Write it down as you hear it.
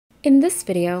In this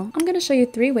video, I'm going to show you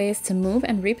 3 ways to move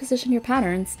and reposition your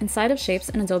patterns inside of shapes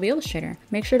in Adobe Illustrator.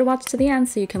 Make sure to watch to the end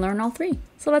so you can learn all 3.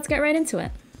 So let's get right into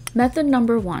it. Method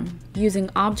number 1, using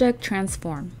Object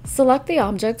Transform. Select the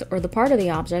object or the part of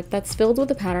the object that's filled with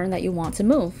the pattern that you want to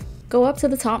move. Go up to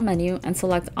the top menu and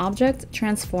select Object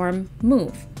Transform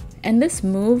Move. And this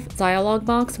Move dialog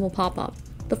box will pop up.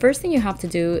 The first thing you have to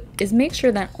do is make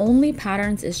sure that only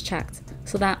patterns is checked,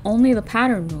 so that only the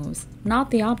pattern moves, not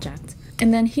the object.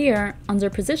 And then here,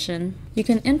 under Position, you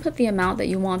can input the amount that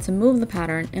you want to move the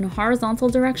pattern in a horizontal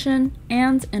direction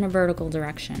and in a vertical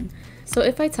direction. So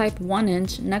if I type 1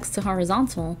 inch next to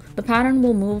horizontal, the pattern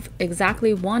will move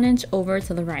exactly 1 inch over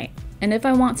to the right. And if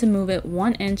I want to move it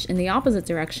 1 inch in the opposite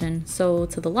direction, so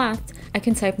to the left, I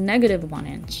can type -1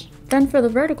 inch. Then for the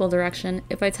vertical direction,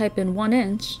 if I type in 1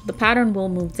 inch, the pattern will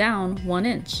move down 1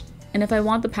 inch. And if I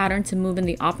want the pattern to move in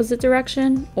the opposite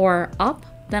direction or up,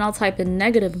 then I'll type in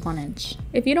 -1 inch.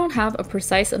 If you don't have a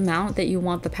precise amount that you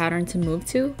want the pattern to move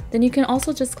to, then you can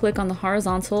also just click on the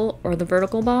horizontal or the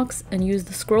vertical box and use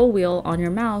the scroll wheel on your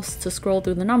mouse to scroll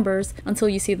through the numbers until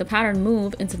you see the pattern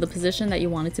move into the position that you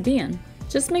want it to be in.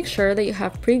 Just make sure that you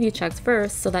have preview checked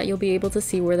first so that you'll be able to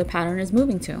see where the pattern is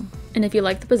moving to. And if you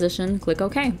like the position, click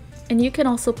OK. And you can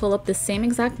also pull up the same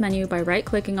exact menu by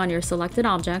right-clicking on your selected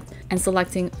object and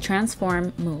selecting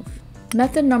Transform Move.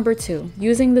 Method number 2,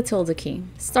 using the tilde key.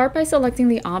 Start by selecting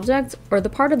the object or the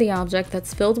part of the object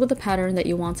that's filled with the pattern that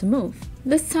you want to move.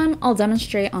 This time I'll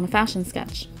demonstrate on a fashion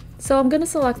sketch. So I'm going to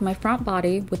select my front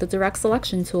body with the direct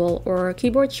selection tool or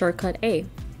keyboard shortcut A.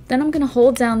 Then I'm going to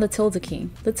hold down the tilde key.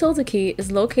 The tilde key is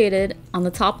located on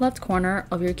the top left corner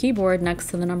of your keyboard next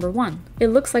to the number 1. It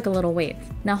looks like a little wave.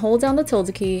 Now hold down the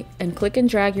tilde key and click and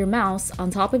drag your mouse on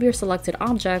top of your selected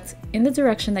object in the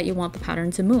direction that you want the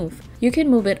pattern to move. You can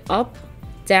move it up,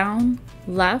 down,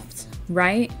 left,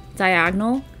 right,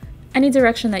 diagonal, any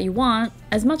direction that you want,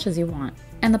 as much as you want.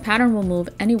 And the pattern will move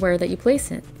anywhere that you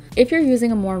place it. If you're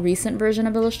using a more recent version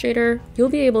of Illustrator, you'll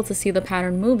be able to see the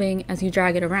pattern moving as you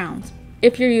drag it around.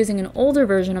 If you're using an older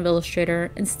version of Illustrator,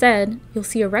 instead, you'll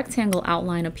see a rectangle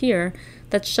outline appear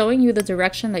that's showing you the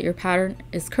direction that your pattern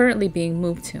is currently being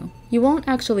moved to. You won't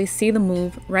actually see the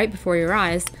move right before your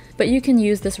eyes, but you can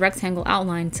use this rectangle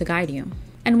outline to guide you.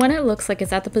 And when it looks like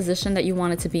it's at the position that you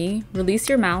want it to be, release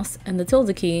your mouse and the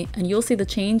tilde key and you'll see the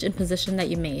change in position that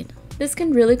you made. This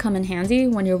can really come in handy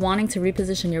when you're wanting to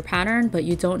reposition your pattern but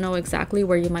you don't know exactly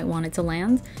where you might want it to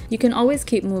land. You can always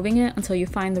keep moving it until you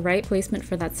find the right placement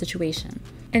for that situation.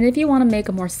 And if you want to make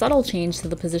a more subtle change to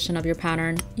the position of your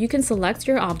pattern, you can select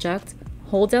your object,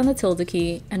 hold down the tilde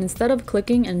key, and instead of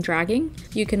clicking and dragging,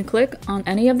 you can click on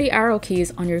any of the arrow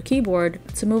keys on your keyboard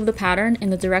to move the pattern in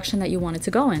the direction that you want it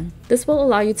to go in. This will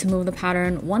allow you to move the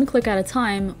pattern one click at a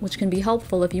time, which can be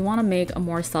helpful if you want to make a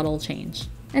more subtle change.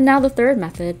 And now the third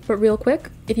method, but real quick,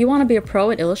 if you want to be a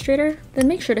pro at Illustrator, then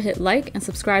make sure to hit like and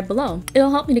subscribe below.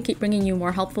 It'll help me to keep bringing you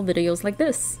more helpful videos like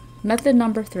this. Method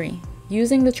number 3,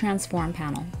 using the Transform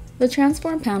panel. The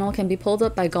Transform panel can be pulled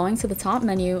up by going to the top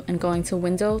menu and going to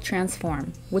Window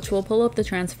Transform, which will pull up the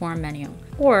Transform menu.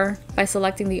 Or by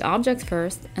selecting the object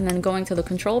first and then going to the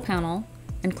Control panel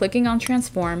and clicking on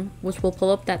Transform, which will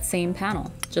pull up that same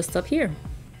panel, just up here.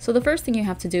 So the first thing you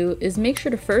have to do is make sure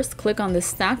to first click on this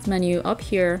stacked menu up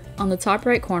here on the top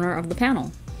right corner of the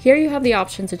panel. Here you have the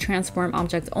option to transform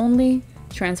object only,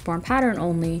 transform pattern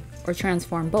only, or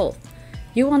transform both.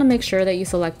 You want to make sure that you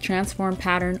select transform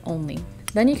pattern only.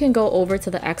 Then you can go over to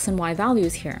the X and Y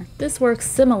values here. This works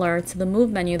similar to the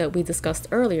move menu that we discussed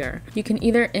earlier. You can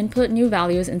either input new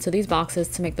values into these boxes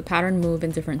to make the pattern move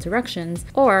in different directions,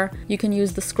 or you can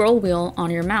use the scroll wheel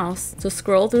on your mouse to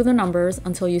scroll through the numbers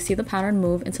until you see the pattern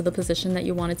move into the position that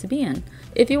you want it to be in.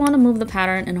 If you want to move the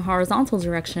pattern in a horizontal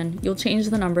direction, you'll change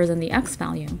the numbers in the X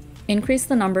value. Increase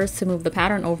the numbers to move the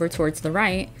pattern over towards the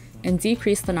right, and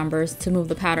decrease the numbers to move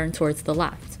the pattern towards the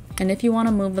left. And if you want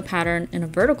to move the pattern in a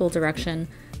vertical direction,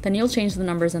 then you'll change the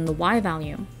numbers in the Y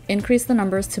value. Increase the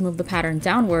numbers to move the pattern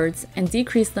downwards, and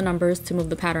decrease the numbers to move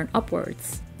the pattern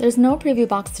upwards. There's no preview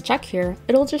box to check here,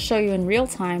 it'll just show you in real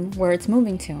time where it's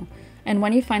moving to. And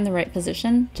when you find the right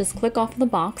position, just click off the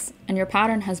box and your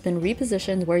pattern has been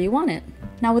repositioned where you want it.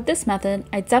 Now with this method,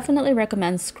 I definitely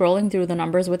recommend scrolling through the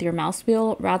numbers with your mouse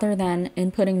wheel rather than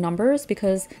inputting numbers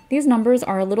because these numbers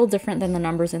are a little different than the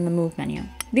numbers in the Move menu.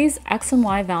 These X and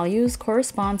Y values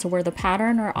correspond to where the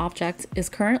pattern or object is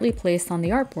currently placed on the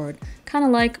artboard, kind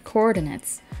of like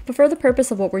coordinates. But for the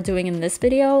purpose of what we're doing in this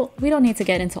video, we don't need to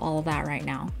get into all of that right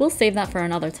now. We'll save that for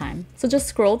another time. So just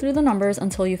scroll through the numbers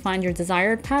until you find your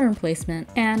desired pattern placement,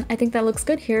 and I think that looks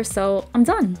good here, so I'm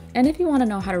done. And if you want to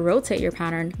know how to rotate your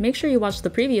pattern, make sure you watch the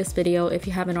previous video if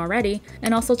you haven't already,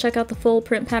 and also check out the full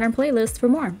print pattern playlist for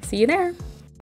more. See you there!